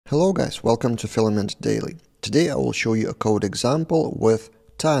Hello guys, welcome to Filament Daily. Today I will show you a code example with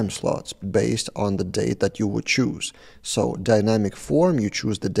time slots based on the date that you would choose. So dynamic form, you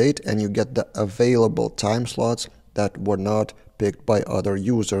choose the date and you get the available time slots that were not picked by other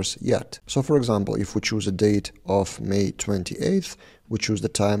users yet. So for example, if we choose a date of May 28th, we choose the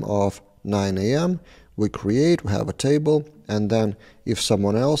time of 9 a.m., we have a table, and then if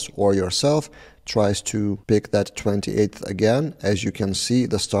someone else or yourself tries to pick that 28th again, as you can see,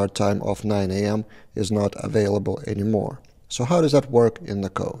 the start time of 9 a.m. is not available anymore. So how does that work in the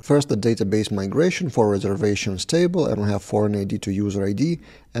code? First, the database migration for reservations table, and we have foreign ID to user ID,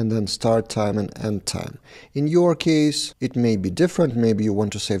 and then start time and end time. In your case, it may be different. Maybe you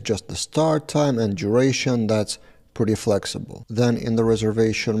want to save just the start time and duration. That's pretty flexible. Then in the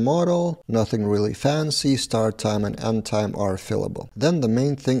reservation model, nothing really fancy, start time and end time are fillable. Then the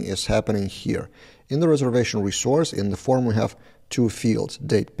main thing is happening here. In the reservation resource, in the form we have two fields,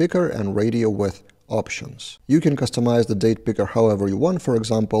 DatePicker and Radio with options. You can customize the DatePicker however you want. For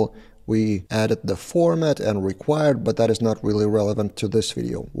example, we added the format and required, but that is not really relevant to this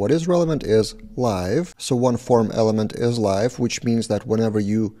video. What is relevant is live. So one form element is live, which means that whenever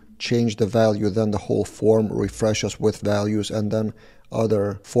you change the value, then the whole form refreshes with values, and then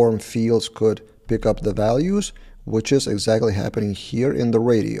other form fields could pick up the values, which is exactly happening here in the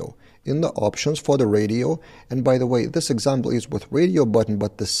radio, in the options for the radio. And by the way, this example is with radio button,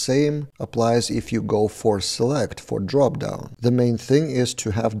 but the same applies if you go for select, for drop down. The main thing is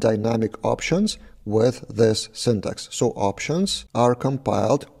to have dynamic options with this syntax. So options are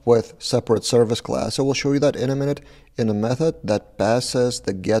compiled with separate service class. I will show you that in a minute, in a method that passes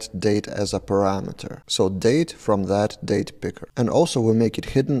the getDate as a parameter. So date from that DatePicker. And also we make it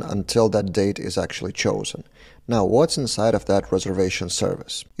hidden until that date is actually chosen. Now, what's inside of that reservation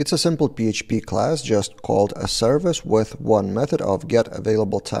service? It's a simple PHP class just called a service with one method of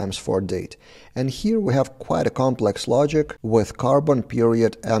getAvailableTimes for date. And here we have quite a complex logic with carbon,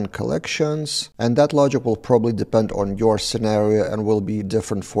 period, and collections. And that logic will probably depend on your scenario and will be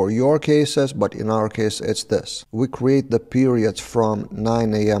different for your cases, but in our case it's this. We create the periods from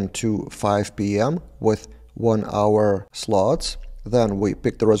 9 a.m. to 5 p.m. with 1 hour slots. Then we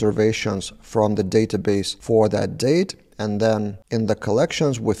pick the reservations from the database for that date, and then in the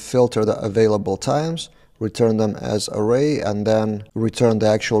collections we filter the available times, return them as array, and then return the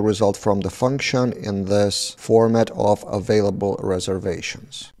actual result from the function in this format of available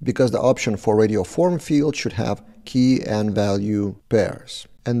reservations. Because the option for radio form field should have key and value pairs.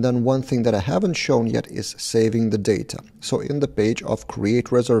 And then one thing that I haven't shown yet is saving the data. So in the page of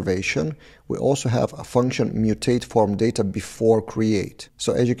create reservation, we also have a function mutate form data before create.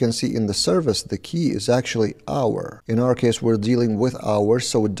 So as you can see in the service, the key is actually hour. In our case, we're dealing with hours,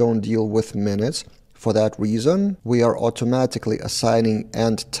 so we don't deal with minutes. For that reason, we are automatically assigning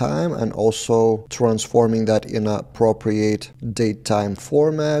end time and also transforming that in an appropriate date time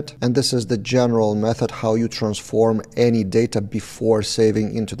format. And this is the general method how you transform any data before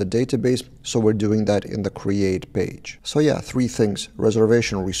saving into the database. So we're doing that in the create page. So yeah, three things: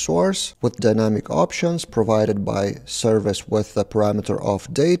 reservation resource with dynamic options provided by service with the parameter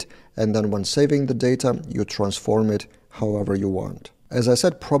of date. And then when saving the data, you transform it however you want. As I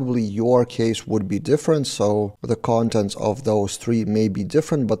said, probably your case would be different, so the contents of those three may be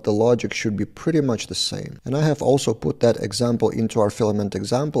different, but the logic should be pretty much the same. And I have also put that example into our Filament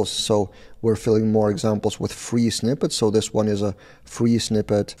examples, so we're filling more examples with free snippets. So this one is a free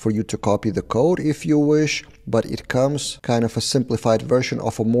snippet for you to copy the code if you wish, but it comes kind of a simplified version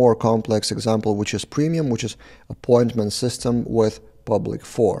of a more complex example, which is premium, which is appointment system with public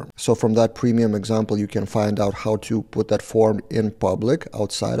form. So from that premium example, you can find out how to put that form in public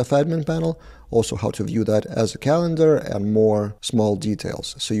outside of admin panel, also how to view that as a calendar, and more small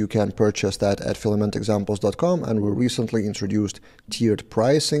details. So you can purchase that at filamentexamples.com, and we recently introduced tiered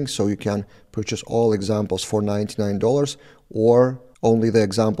pricing, so you can purchase all examples for $99 or only the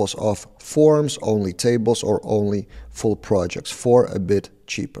examples of forms, only tables, or only full projects for a bit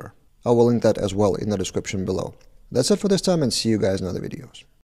cheaper. I will link that as well in the description below. That's it for this time, and see you guys in other videos.